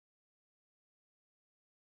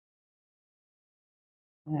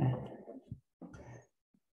Yeah.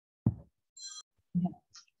 Thank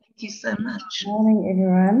you so much. Good morning,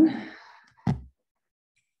 everyone.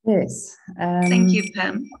 Yes. Thank you,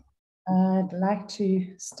 Pam. I'd like to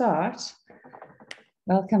start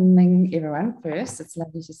welcoming everyone first. It's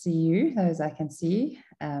lovely to see you, those I can see,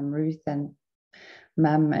 Ruth and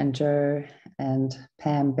Mum and Joe and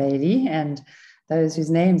Pam Bailey, and those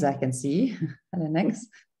whose names I can see. Hello, Nix.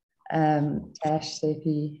 Tash,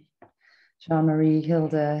 Sophie, Jean-Marie,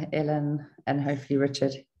 Hilda, Ellen, and hopefully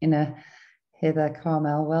Richard, Ina, Heather,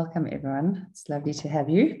 Carmel. Welcome, everyone. It's lovely to have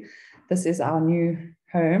you. This is our new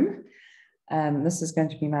home. This is going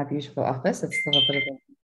to be my beautiful office. It's still a bit of a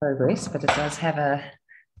progress, but it does have a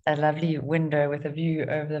lovely window with a view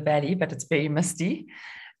over the valley, but it's very misty.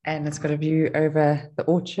 And it's got a view over the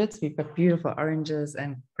orchards. We've got beautiful oranges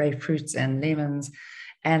and grapefruits and lemons.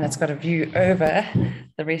 And it's got a view over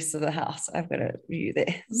the rest of the house. I've got a view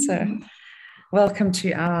there. So welcome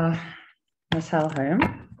to our Natal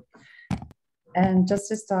home. And just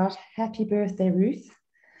to start, happy birthday, Ruth.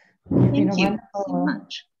 You've been a wonderful so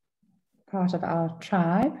much. Part of our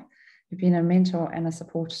tribe. You've been a mentor and a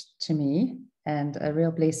support to me, and a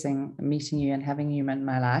real blessing meeting you and having you in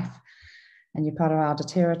my life. And you're part of our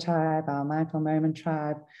doTERRA tribe, our Mindful Moment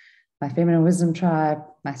tribe, my Feminine Wisdom tribe,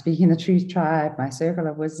 my Speaking the Truth tribe, my Circle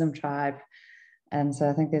of Wisdom tribe. And so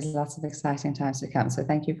I think there's lots of exciting times to come. So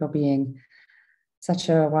thank you for being such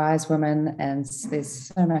a wise woman, and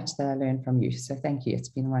there's so much that I learned from you. So thank you. It's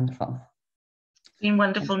been wonderful. It's been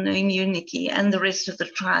wonderful knowing you, Nikki, and the rest of the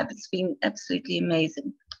tribe. It's been absolutely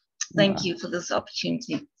amazing. Thank you for this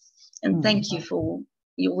opportunity. And thank you for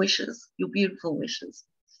your wishes, your beautiful wishes.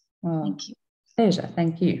 Thank you. Pleasure.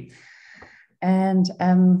 Thank you. And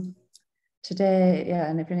today,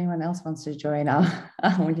 and if anyone else wants to join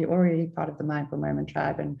you're already part of the Mindful Moment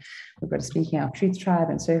tribe, and we've got a Speaking Our Truth tribe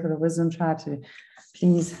and Circle of Wisdom tribe. So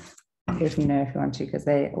please let me know if you want to, because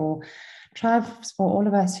they all tribes for all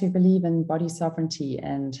of us who believe in body sovereignty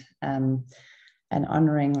and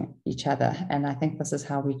honoring each other. And I think this is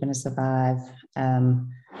how we're going to survive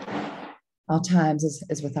our times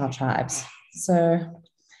is with our tribes. So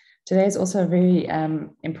today is also a very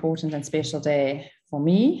important and special day for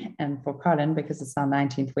me and for Colin, because it's our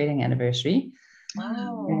 19th wedding anniversary.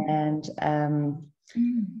 Wow. And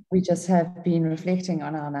we just have been reflecting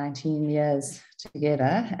on our 19 years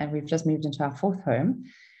together, and we've just moved into our fourth home.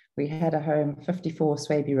 We had a home 54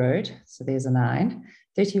 Swaby Road, so there's a 9,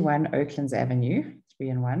 31 Oaklands Avenue, 3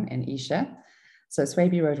 and 1 in Esher. So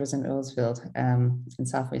Swaby Road was in Earlsfield in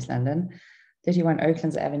southwest London. 31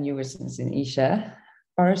 Oaklands Avenue was in Esher.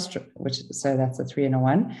 Forest, so that's a 3 and a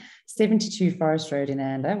 1. 72 Forest Road in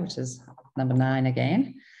Ander, which is number 9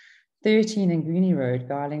 again. 13 Nguni Road,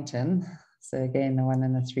 Garlington. So again, the 1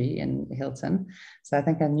 and the 3 in Hilton. So I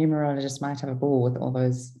think a numerologist might have a ball with all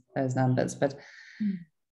those numbers. But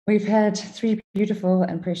we've had 3 beautiful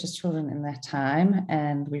and precious children in that time,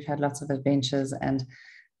 and we've had lots of adventures and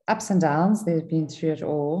ups and downs. They've been through it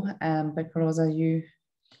all. But Karoza,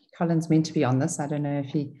 Colin's meant to be on this. I don't know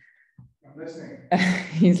if I'm listening.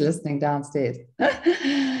 He's listening downstairs.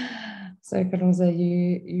 So Karoza,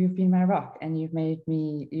 you've been my rock, and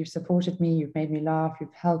you've supported me, you've made me laugh,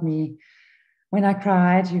 you've held me when I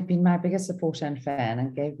cried. You've been my biggest supporter and fan,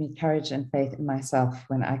 and gave me courage and faith in myself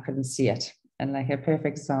when I couldn't see it. And like a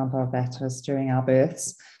perfect example of that was during our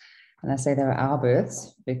births. And I say they were our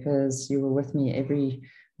births because you were with me every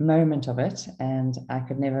moment of it, and I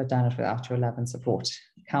could never have done it without your love and support,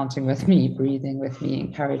 counting with me, breathing with me,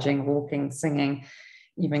 encouraging, walking, singing,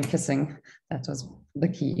 even kissing. That was the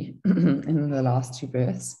key in the last 2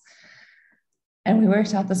 births. And we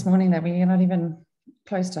worked out this morning that we are not even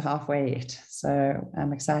close to halfway yet. So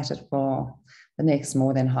I'm excited for the next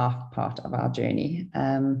more than half part of our journey.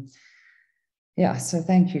 So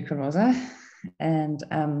thank you, Karoza. And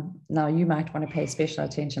now you might want to pay special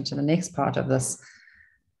attention to the next part of this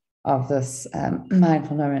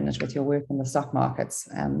mindful moment with your work in the stock markets.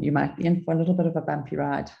 You might be in for a little bit of a bumpy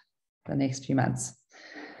ride the next few months,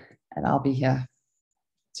 and I'll be here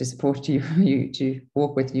to support you to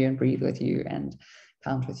walk with you and breathe with you and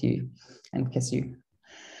count with you and kiss you.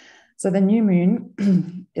 So the new moon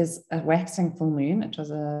is a waxing full moon. It was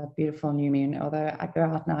a beautiful new moon, although I go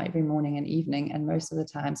out now every morning and evening, and most of the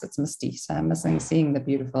times it's misty. So I'm missing seeing the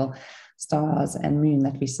beautiful stars and moon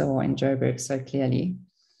that we saw in Joburg so clearly.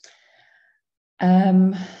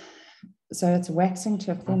 So it's waxing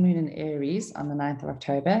to a full moon in Aries on the 9th of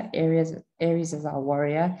October. Aries is our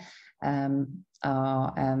warrior. Aries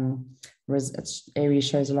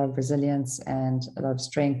shows a lot of resilience and a lot of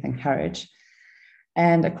strength and courage.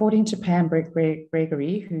 And according to Pam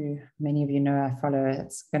Gregory, who many of you know I follow,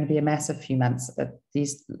 it's going to be a massive few months.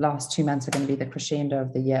 These last 2 months are going to be the crescendo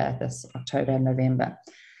of the year, this October and November.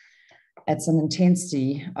 It's an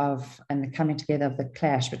intensity of and the coming together of the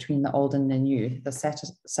clash between the old and the new, the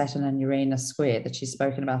Saturn and Uranus square that she's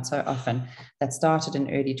spoken about so often, that started in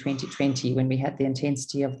early 2020 when we had the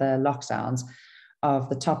intensity of the lockdowns, of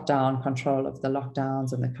the top-down control of the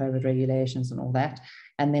lockdowns and the COVID regulations and all that.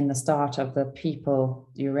 And then the start of the people,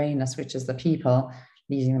 Uranus, which is the people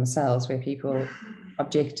leading themselves, where people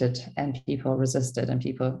objected and people resisted and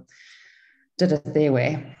people did it their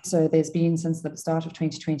way. So there's been, since the start of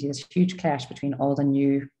 2020, this huge clash between old and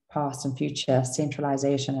new, past and future,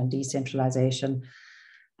 centralization and decentralization,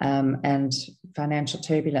 and financial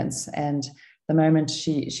turbulence. And the moment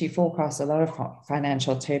she forecasts a lot of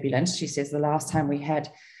financial turbulence. She says the last time we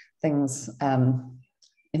had things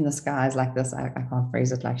in the skies like this, I can't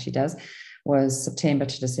phrase it like she does, was September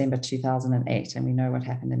to December 2008. And we know what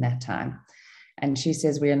happened in that time. And she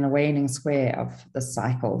says we're in a waning square of the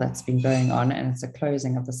cycle that's been going on, and it's a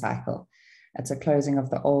closing of the cycle. It's a closing of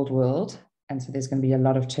the old world. And so there's going to be a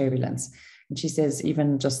lot of turbulence. And she says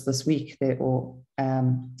even just this week,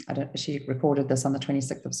 she recorded this on the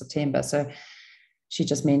 26th of September. So she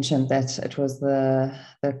just mentioned that it was the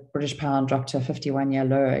British pound dropped to a 51-year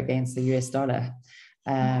low against the US dollar.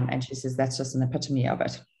 And she says that's just an epitome of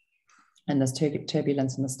it. And this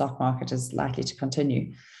turbulence in the stock market is likely to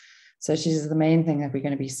continue. So she says the main thing that we're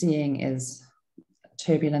going to be seeing is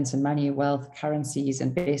turbulence in money, wealth, currencies,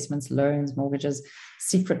 investments, loans, mortgages,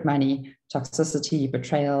 secret money, toxicity,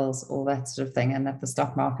 betrayals, all that sort of thing, and that the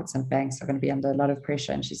stock markets and banks are going to be under a lot of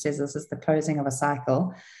pressure. And she says this is the closing of a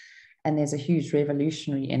cycle, and there's a huge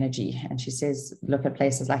revolutionary energy. And she says, look at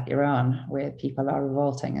places like Iran, where people are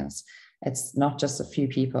revolting. And it's not just a few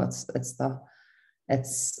people, it's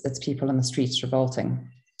people in the streets revolting.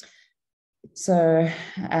 So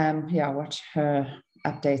watch her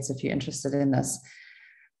updates if you're interested in this.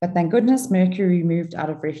 But thank goodness Mercury moved out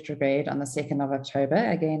of retrograde on the 2nd of October.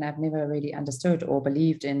 Again, I've never really understood or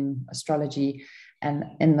believed in astrology. And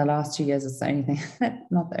in the last 2 years, it's the only thing,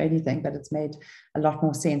 not the only thing, but it's made a lot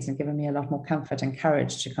more sense and given me a lot more comfort and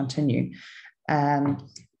courage to continue. And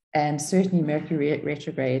certainly Mercury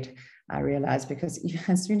retrograde, I realized, because even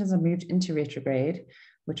as soon as I moved into retrograde,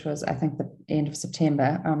 which was, I think, the end of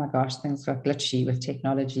September, oh my gosh, things got glitchy with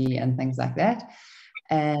technology and things like that.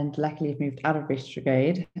 And luckily it moved out of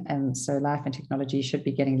retrograde. And so life and technology should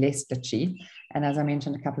be getting less glitchy. And as I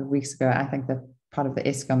mentioned a couple of weeks ago, I think that part of the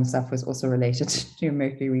ESCOM stuff was also related to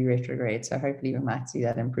Mercury retrograde. So hopefully we might see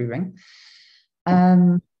that improving.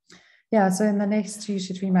 So in the next 2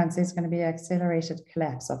 to 3 months, there's going to be an accelerated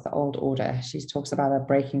collapse of the old order. She talks about a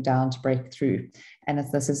breaking down to break through. And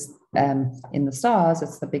this is in the stars,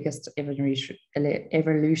 it's the biggest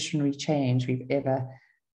evolutionary change we've ever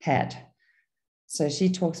had. So she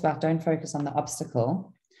talks about don't focus on the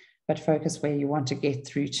obstacle, but focus where you want to get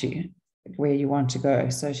through to, where you want to go.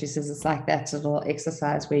 So she says it's like that little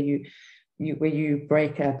exercise where you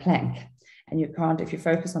break a plank. And you can't, if you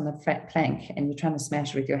focus on the flat plank and you're trying to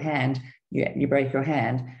smash it with your hand, you break your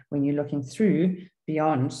hand. When you're looking through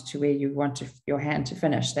beyond to where you want your hand to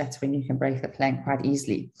finish, that's when you can break the plank quite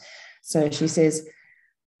easily. So she says,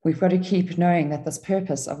 we've got to keep knowing that this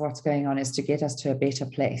purpose of what's going on is to get us to a better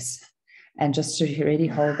place. And just to really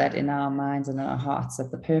hold that in our minds and in our hearts,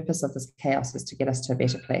 that the purpose of this chaos is to get us to a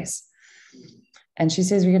better place. And she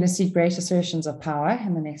says we're going to see great assertions of power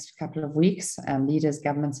in the next couple of weeks, leaders,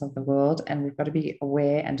 governments of the world, and we've got to be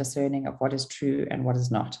aware and discerning of what is true and what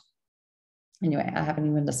is not. Anyway, I haven't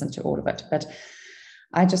even listened to all of it, but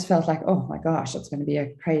I just felt like, oh my gosh, it's going to be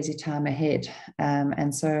a crazy time ahead.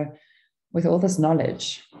 And so with all this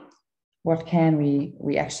knowledge, what can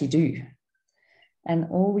we actually do? And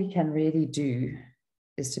all we can really do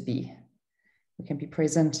is to be. We can be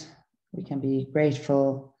present, we can be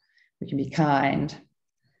grateful, we can be kind,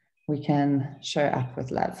 we can show up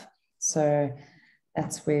with love. So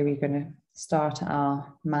that's where we're going to start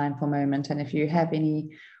our mindful moment. And if you have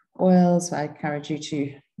any oils, I encourage you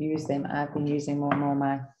to use them. I've been using more and more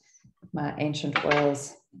my ancient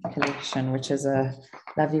oils collection, which is a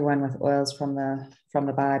lovely one with oils from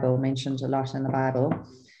the Bible, mentioned a lot in the Bible.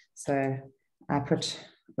 So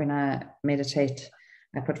when I meditate,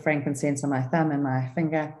 I put frankincense on my thumb and my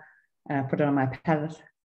finger, and I put it on my palate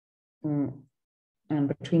and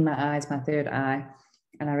between my eyes, my third eye,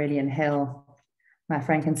 and I really inhale my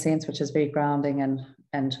frankincense, which is very grounding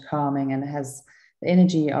and calming, and has the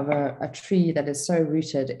energy of a tree that is so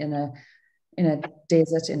rooted in a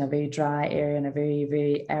desert, in a very dry area, in a very,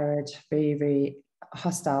 very arid, very, very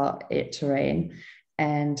hostile terrain.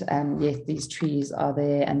 And yet these trees are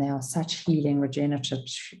there, and they are such healing, regenerative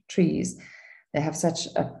trees. They have such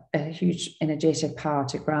a huge energetic power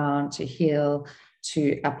to ground, to heal,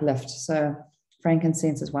 to uplift. So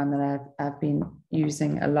frankincense is one that I've been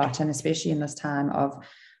using a lot, and especially in this time of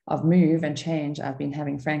move and change, I've been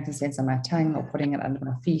having frankincense on my tongue or putting it under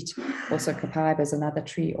my feet. Also, copaiba is another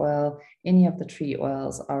tree oil. Any of the tree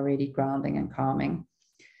oils are really grounding and calming.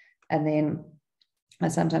 And then I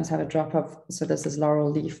sometimes have a drop of, so this is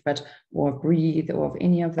laurel leaf, or breathe, or of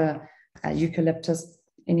any of the eucalyptus,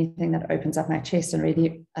 anything that opens up my chest and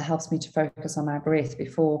really helps me to focus on my breath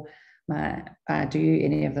before I do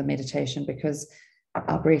any of the meditation, because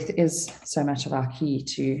our breath is so much of our key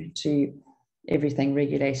to everything,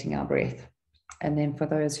 regulating our breath. And then for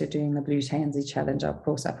those who are doing the Blue Tansy challenge, of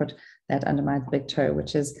course, I put that under my big toe,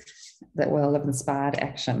 which is the oil of inspired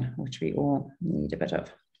action, which we all need a bit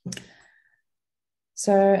of.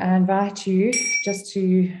 So I invite you just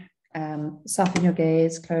to soften your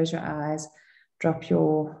gaze, close your eyes, drop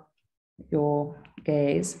your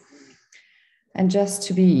gaze, and just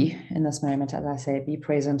to be in this moment, as I say, be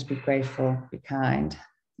present, be grateful, be kind,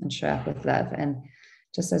 and show up with love. And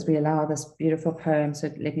just as we allow this beautiful poem, so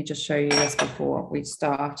let me just show you this before we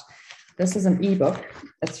start. This is an ebook.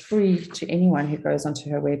 It's free to anyone who goes onto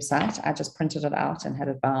her website. I just printed it out and had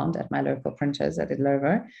it bound at my local printers at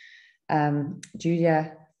Illovo.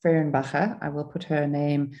 Julia Fehrenbacher, I will put her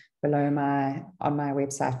name below on my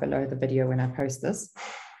website below the video when I post this.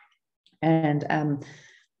 And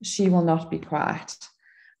she will not be quiet.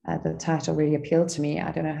 The title really appealed to me.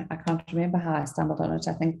 I don't know, I can't remember how I stumbled on it.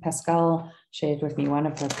 I think Pascal shared with me one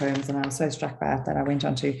of her poems, and I was so struck by it that I went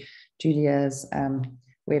onto Julia's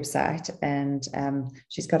website, and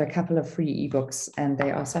she's got a couple of free ebooks, and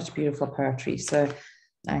they are such beautiful poetry. So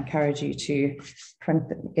I encourage you to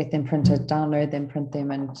get them printed, download them, print them,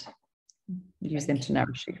 and use them to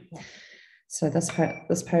nourish you. So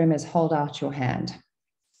this poem is Hold Out Your Hand.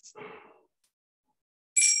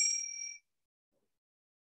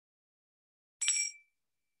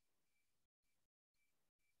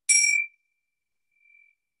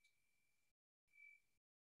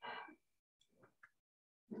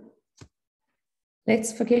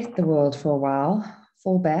 Let's forget the world for a while,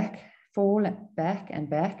 fall back and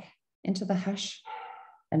back into the hush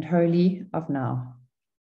and holy of now.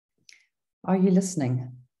 Are you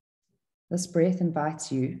listening? This breath invites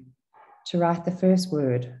you to write the first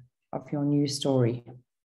word of your new story.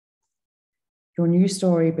 Your new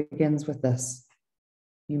story begins with this: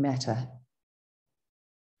 you matter.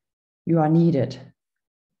 You are needed,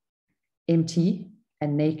 empty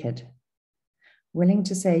and naked, willing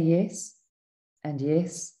to say yes and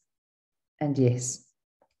yes and yes.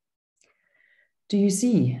 Do you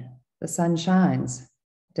see the sun shines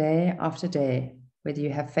day after day, whether you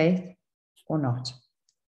have faith or not?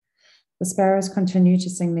 The sparrows continue to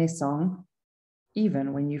sing their song,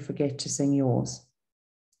 even when you forget to sing yours.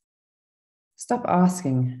 Stop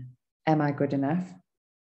asking, am I good enough?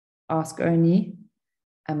 Ask only,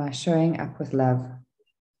 am I showing up with love?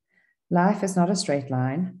 Life is not a straight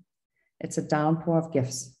line. It's a downpour of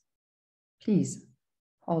gifts. Please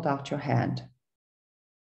hold out your hand.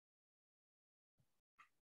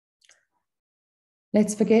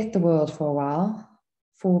 Let's forget the world for a while,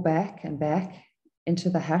 fall back and back into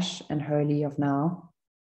the hush and holy of now.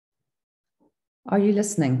 Are you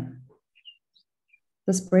listening?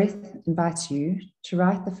 This breath invites you to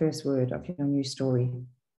write the first word of your new story.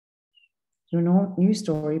 Your new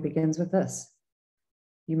story begins with this: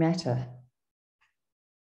 you matter.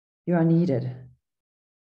 You are needed,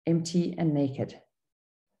 empty and naked,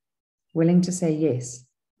 willing to say yes,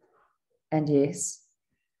 and yes,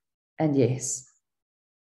 and yes.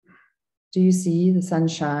 Do you see the sun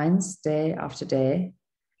shines day after day,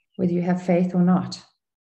 whether you have faith or not?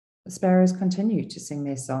 The sparrows continue to sing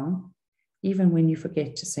their song, even when you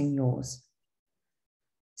forget to sing yours.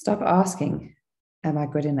 Stop asking, am I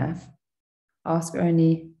good enough? Ask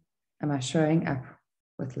only, am I showing up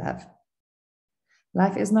with love?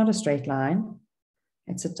 Life is not a straight line.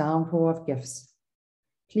 It's a downpour of gifts.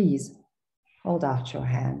 Please hold out your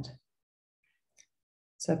hand.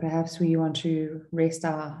 So perhaps we want to rest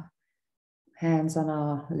our hands on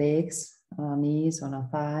our legs, on our knees, on our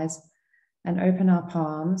thighs, and open our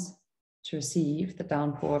palms to receive the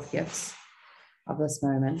downpour of gifts of this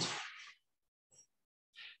moment.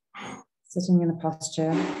 Sitting in a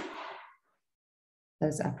posture that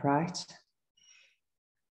is upright,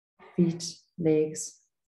 feet, legs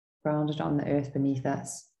grounded on the earth beneath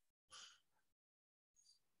us.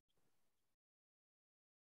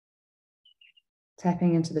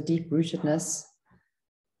 Tapping into the deep rootedness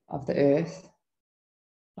of the earth,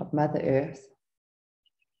 of Mother Earth,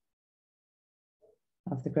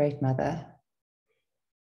 of the Great Mother,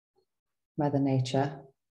 Mother Nature,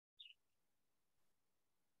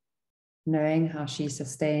 knowing how she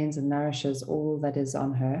sustains and nourishes all that is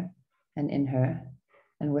on her and in her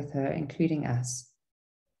and with her, including us.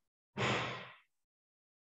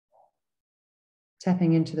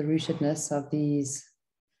 Tapping into the rootedness of these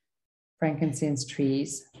frankincense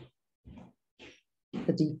trees,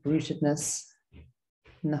 the deep rootedness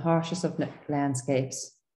in the harshest of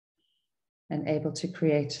landscapes, and able to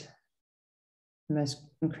create the most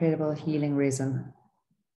incredible healing resin.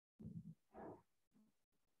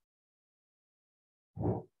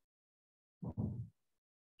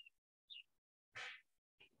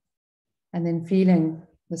 And then feeling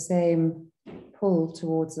the same pull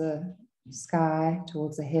towards the sky,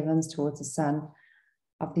 towards the heavens, towards the sun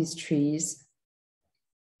of these trees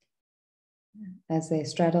as they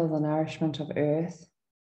straddle the nourishment of earth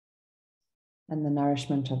and the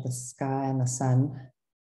nourishment of the sky and the sun.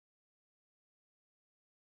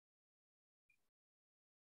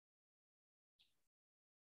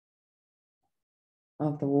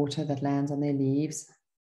 Of the water that lands on their leaves,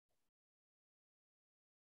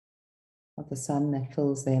 of the sun that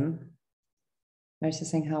fills them,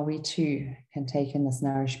 noticing how we too can take in this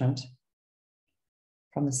nourishment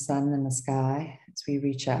from the sun and the sky as we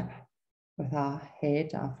reach up with our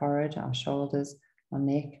head, our forehead, our shoulders, our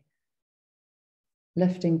neck,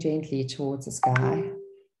 lifting gently towards the sky.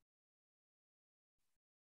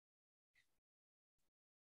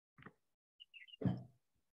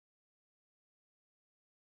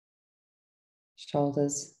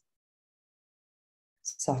 Shoulders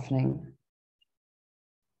softening,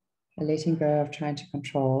 letting go of trying to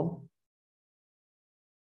control,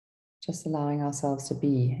 just allowing ourselves to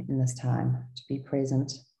be in this time, to be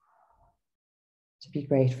present, to be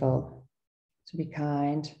grateful, to be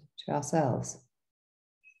kind to ourselves,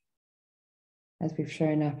 as we've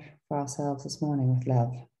shown up for ourselves this morning with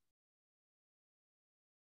love.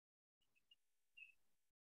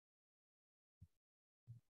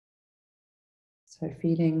 So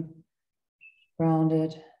feeling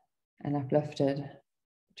grounded and uplifted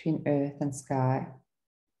between earth and sky.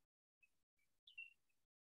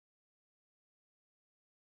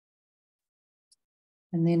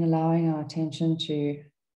 And then allowing our attention to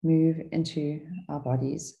move into our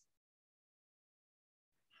bodies.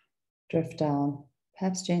 Drift down,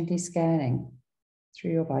 perhaps gently scanning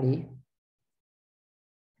through your body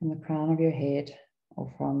from the crown of your head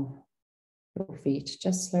or from your feet,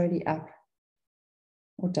 just slowly up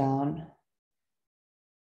or down.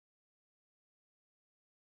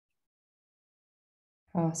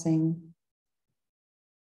 Passing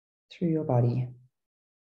through your body.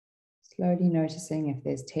 Slowly noticing if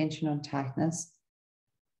there's tension or tightness,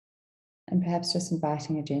 and perhaps just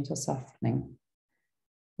inviting a gentle softening,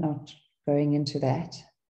 not going into that.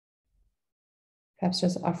 Perhaps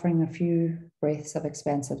just offering a few breaths of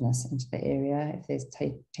expansiveness into the area if there's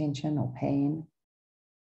tension or pain.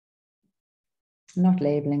 Not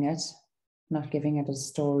labeling it, not giving it a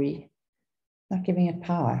story, not giving it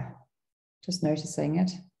power, just noticing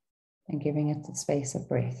it and giving it the space of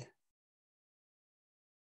breath.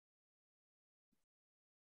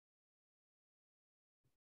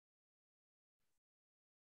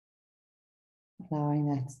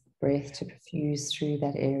 Allowing that breath to perfuse through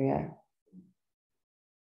that area.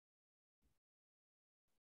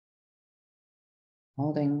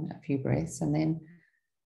 Holding a few breaths and then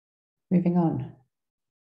moving on.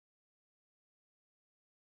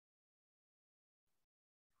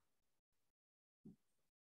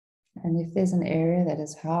 And if there's an area that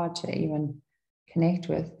is hard to even connect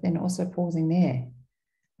with, then also pausing there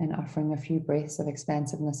and offering a few breaths of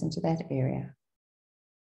expansiveness into that area.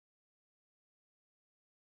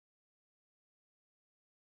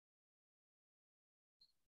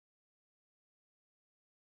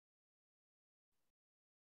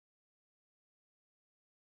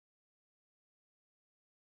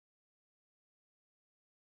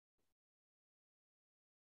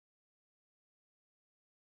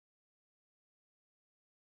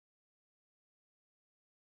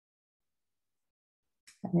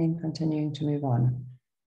 And then continuing to move on.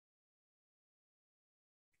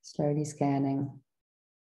 Slowly scanning,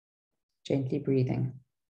 gently breathing.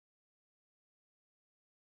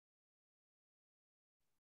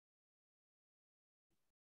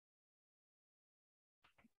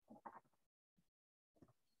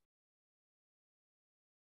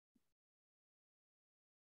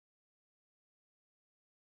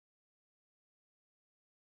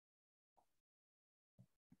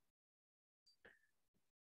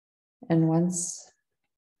 And once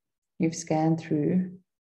you've scanned through,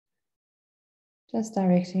 just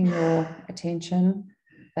directing your attention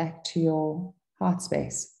back to your heart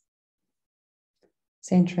space,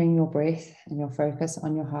 centering your breath and your focus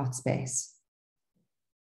on your heart space.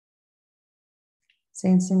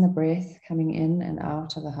 Sensing the breath coming in and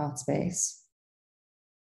out of the heart space.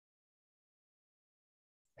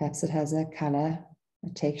 Perhaps it has a color, a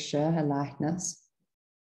texture, a lightness,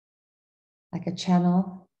 like a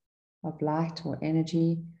channel of light or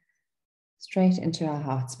energy straight into our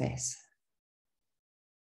heart space.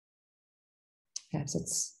 Perhaps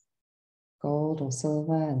it's gold or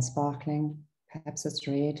silver and sparkling. Perhaps it's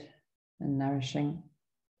red and nourishing.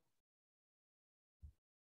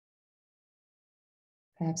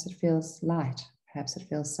 Perhaps it feels light. Perhaps it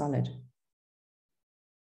feels solid.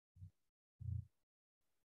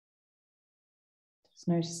 Just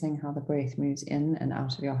noticing how the breath moves in and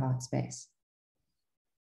out of your heart space.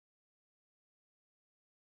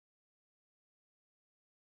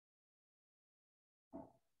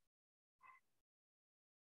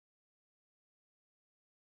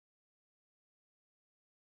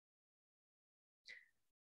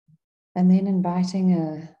 And then inviting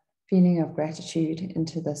a feeling of gratitude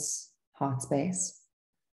into this heart space,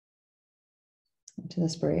 into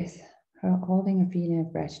this breath, holding a feeling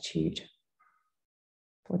of gratitude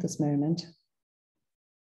for this moment,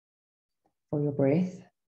 for your breath,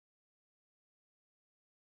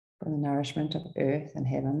 for the nourishment of earth and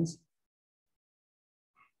heavens.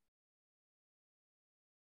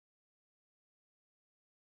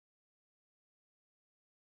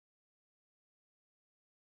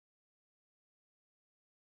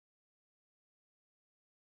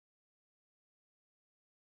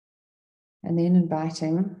 And then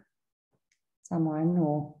inviting someone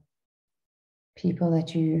or people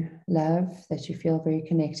that you love, that you feel very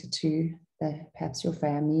connected to, that perhaps your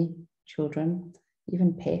family, children,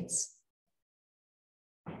 even pets,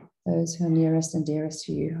 those who are nearest and dearest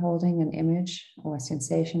to you, holding an image or a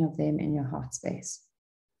sensation of them in your heart space.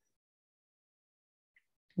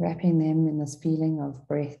 Wrapping them in this feeling of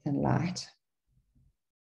breath and light.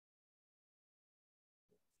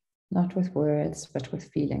 Not with words, but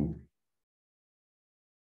with feeling.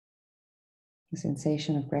 The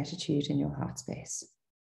sensation of gratitude in your heart space.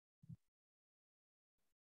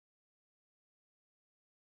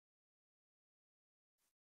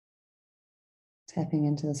 Tapping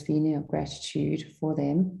into this feeling of gratitude for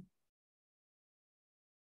them.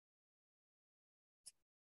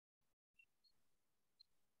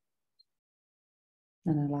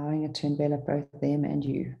 And allowing it to envelop both them and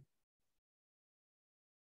you.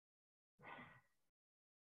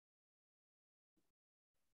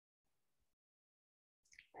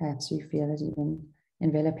 Perhaps you feel it even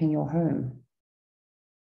enveloping your home.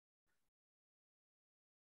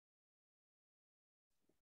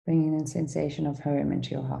 Bringing a sensation of home into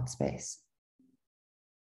your heart space.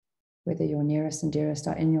 Whether your nearest and dearest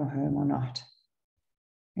are in your home or not,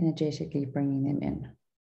 energetically bringing them in.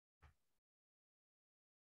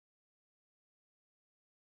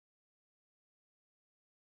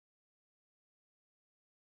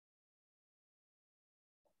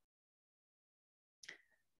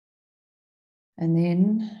 And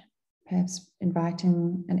then perhaps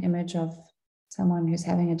inviting an image of someone who's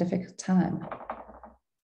having a difficult time,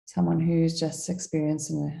 someone who's just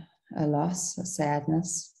experiencing a loss, a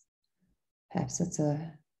sadness. Perhaps it's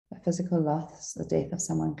a physical loss, the death of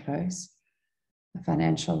someone close, a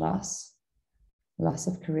financial loss, loss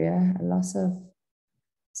of career, a loss of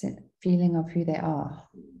feeling of who they are,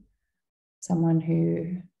 someone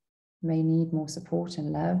who may need more support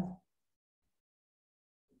and love,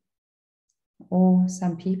 or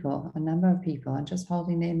some people, a number of people, and just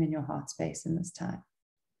holding them in your heart space in this time.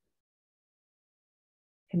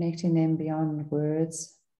 Connecting them beyond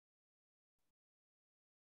words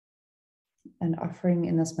and offering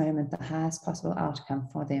in this moment the highest possible outcome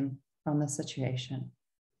for them from the situation.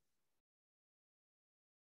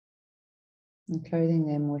 And clothing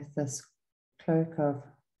them with this cloak of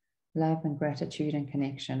love and gratitude and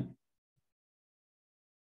connection.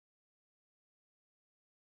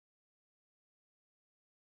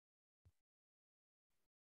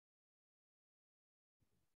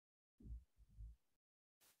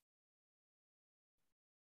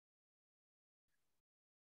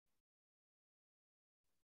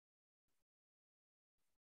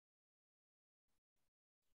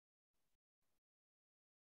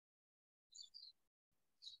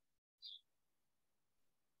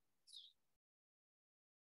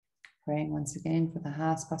 Praying once again for the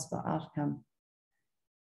highest possible outcome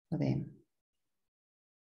for them.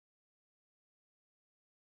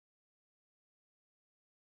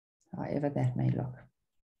 However that may look.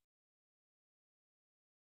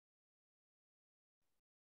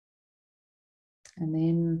 And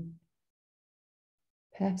then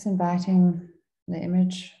perhaps inviting the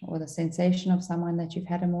image or the sensation of someone that you've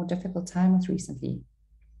had a more difficult time with recently.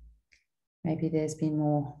 Maybe there's been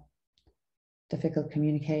more difficult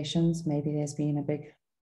communications. Maybe there's been a big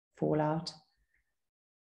fallout.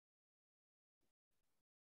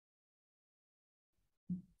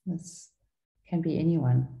 This can be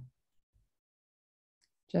anyone.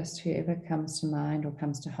 Just whoever comes to mind or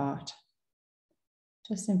comes to heart.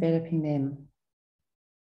 Just enveloping them.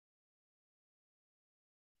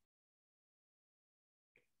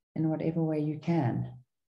 In whatever way you can.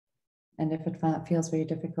 And if it feels very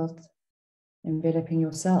difficult, enveloping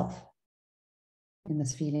yourself in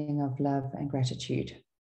this feeling of love and gratitude.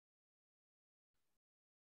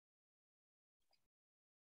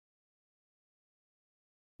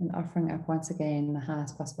 And offering up once again the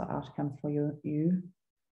highest possible outcome for you,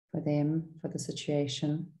 for them, for the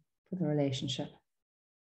situation, for the relationship,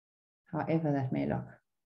 however that may look.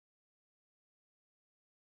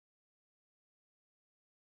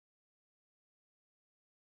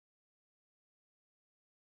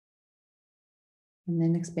 And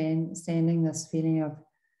then extending this feeling of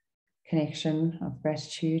connection, of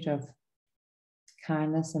gratitude, of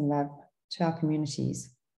kindness and love to our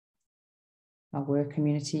communities, our work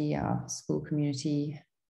community, our school community,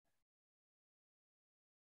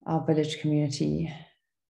 our village community,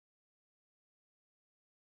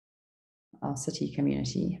 our city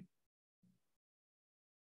community.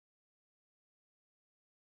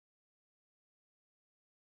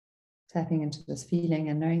 Tapping into this feeling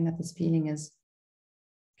and knowing that this feeling is,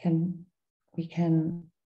 we can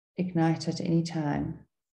ignite at any time.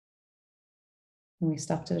 When we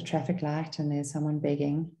stopped at a traffic light and there's someone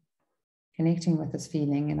begging, connecting with this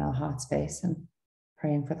feeling in our heart space and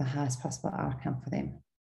praying for the highest possible outcome for them.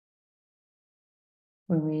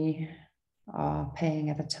 When we are paying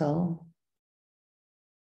at a till,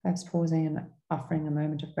 perhaps pausing and offering a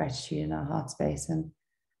moment of gratitude in our heart space and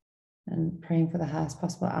praying for the highest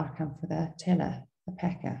possible outcome for the teller, the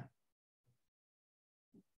packer,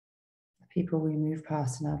 the people we move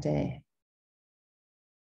past in our day,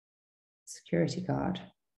 security guard,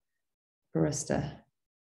 barista,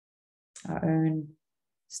 our own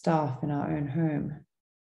staff in our own home.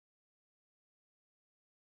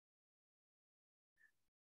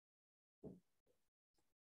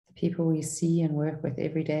 The people we see and work with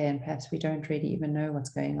every day, and perhaps we don't really even know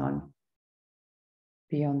what's going on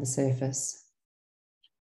beyond the surface.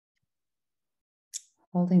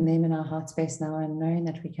 Holding them in our heart space now and knowing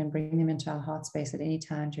that we can bring them into our heart space at any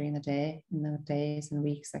time during the day, in the days and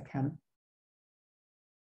weeks that come.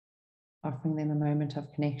 Offering them a moment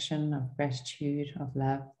of connection, of gratitude, of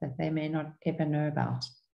love that they may not ever know about,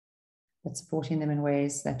 but supporting them in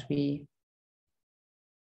ways that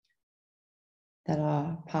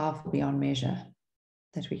are powerful beyond measure,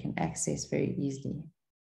 that we can access very easily.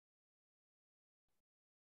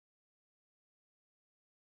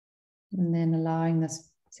 And then allowing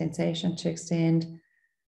this sensation to extend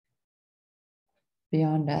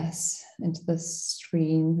beyond us into the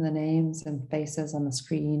screen, the names and faces on the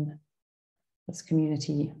screen, this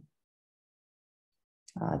community,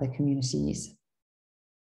 the communities,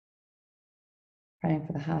 praying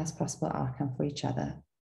for the highest possible outcome for each other,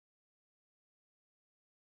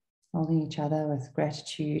 holding each other with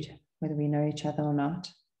gratitude, whether we know each other or not,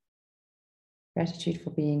 gratitude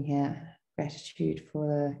for being here, gratitude for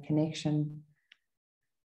the connection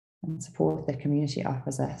and support that community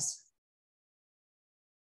offers us.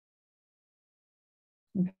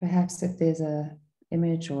 And perhaps if there's an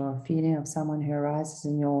image or a feeling of someone who arises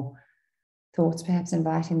in your thoughts, perhaps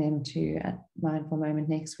inviting them to a mindful moment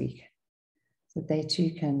next week so that they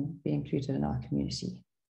too can be included in our community.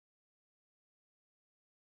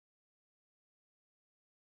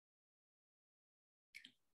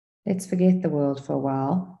 Let's forget the world for a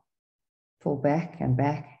while, fall back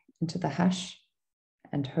into the hush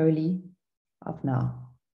and holy of now.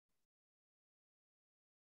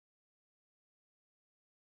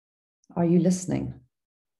 Are you listening?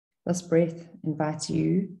 This breath invites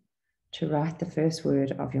you to write the first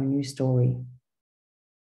word of your new story.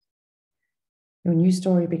 Your new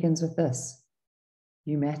story begins with this: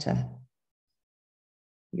 you matter.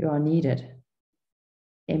 You are needed,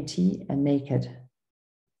 empty and naked,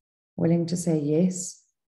 willing to say yes,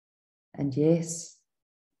 and yes,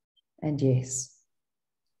 and yes.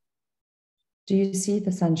 Do you see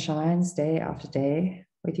the sun shines day after day,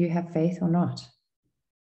 whether you have faith or not?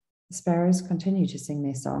 The sparrows continue to sing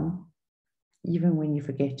their song, even when you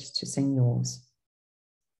forget to sing yours.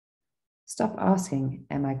 Stop asking,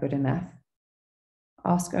 am I good enough?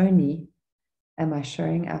 Ask only, am I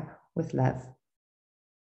showing up with love?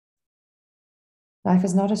 Life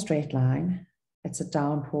is not a straight line. It's a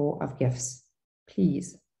downpour of gifts.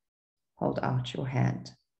 Please hold out your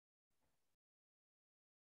hand.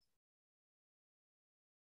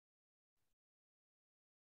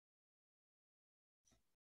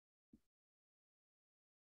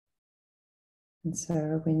 And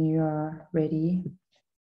so when you are ready,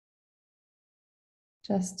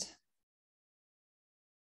 just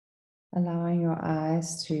allowing your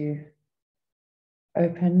eyes to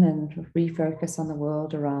open and refocus on the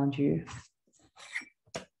world around you.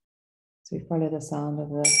 So we follow the sound of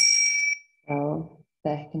the bell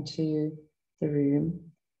back into the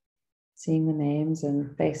room, seeing the names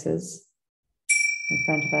and faces in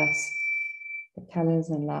front of us, the colors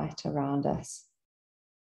and light around us.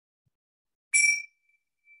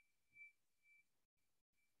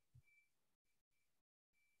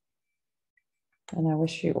 And I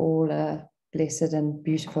wish you all a blessed and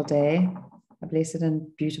beautiful day, a blessed and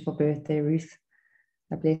beautiful birthday, Ruth,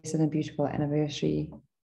 a blessed and beautiful anniversary,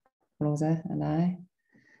 Rosa and I.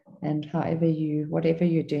 And whatever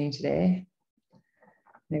you're doing today,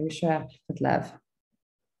 may we show up with love.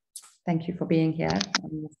 Thank you for being here.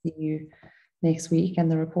 And we'll see you next week.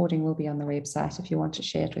 And the recording will be on the website if you want to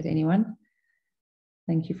share it with anyone.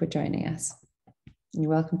 Thank you for joining us. You're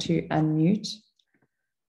welcome to unmute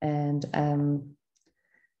and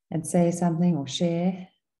say something or share.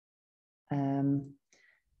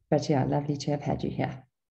 But yeah, lovely to have had you here.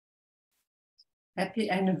 Happy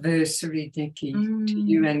anniversary, Nikki, to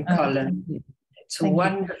you and Colin. You. It's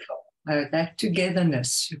wonderful. That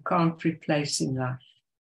togetherness you can't replace in life.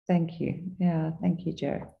 Thank you. Yeah, thank you,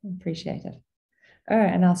 Joe. Appreciate it. Oh,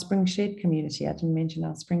 and our Spring Shed community. I didn't mention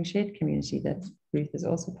our Spring Shed community that Ruth is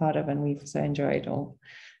also part of, and we've so enjoyed all.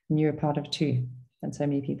 And you're a part of too, and so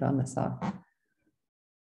many people on this side.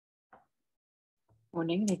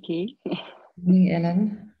 Morning, Nikki. Morning,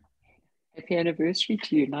 Ellen. Happy anniversary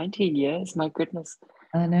to you. 19 years, my goodness.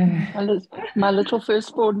 I know. My little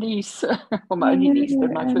firstborn niece, or my only niece,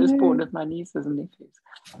 but my firstborn of my nieces and nephews.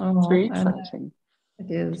 It's very exciting.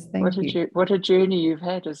 It is. Thank you. What a journey you've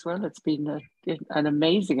had as well. It's been an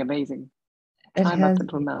amazing time up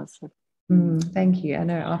until now. So. Thank you. I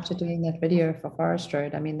know after doing that video for Forest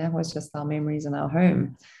Road, I mean, that was just our memories in our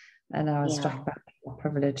home. And I was struck by how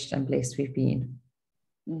privileged and blessed we've been.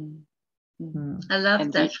 I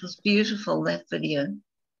love that. It was beautiful, that video.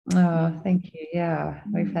 Oh, thank you. Yeah,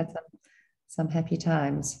 we've had some happy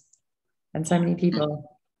times and so many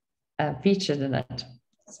people featured in it.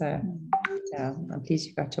 So yeah, I'm pleased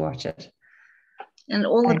you got to watch it. And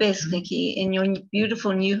all the best, Nikki, in your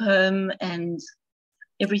beautiful new home and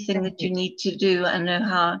everything that you need to do. I know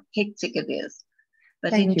how hectic it is,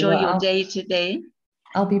 but enjoy your day today.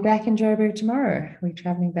 I'll be back in Joburg tomorrow. We're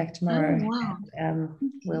traveling back tomorrow. Oh, wow. And,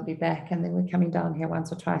 we'll be back, and then we're coming down here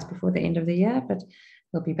once or twice before the end of the year, but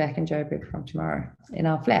we'll be back in Joburg from tomorrow in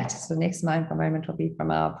our flat. So the next mindful moment will be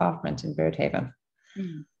from our apartment in Birdhaven.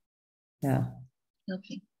 Yeah.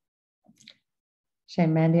 Okay.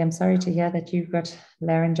 Shame, Mandy, I'm sorry to hear that you've got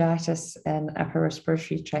laryngitis and upper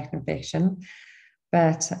respiratory tract infection,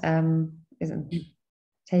 but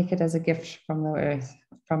take it as a gift from the earth,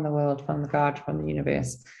 from the world, from the God, from the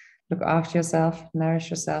universe. Look after yourself, nourish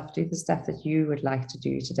yourself, do the stuff that you would like to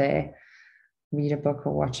do today. Read a book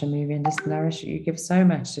or watch a movie and just nourish. You give so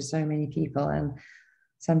much to so many people. And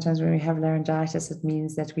sometimes when we have laryngitis, it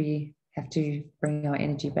means that we have to bring our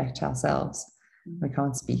energy back to ourselves. We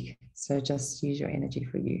can't speak. So just use your energy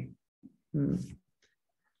for you.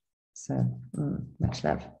 So much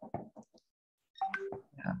love.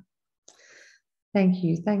 Yeah. Thank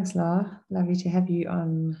you. Thanks, Laura. Lovely to have you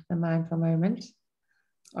on the Mindful Moment.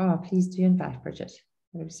 Oh, please do invite Bridget.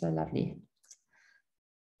 It would be so lovely.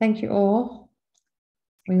 Thank you all.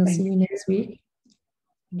 We will see you next week.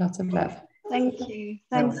 Lots of love. Thank you.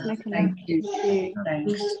 Thanks, Nicola. Thank you.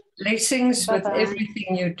 Thanks. Blessings with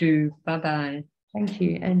everything you do. Bye-bye. Thank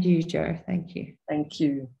you. And you, Joe. Thank you. Thank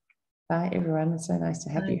you. Bye, everyone. It's so nice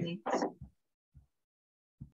to have you.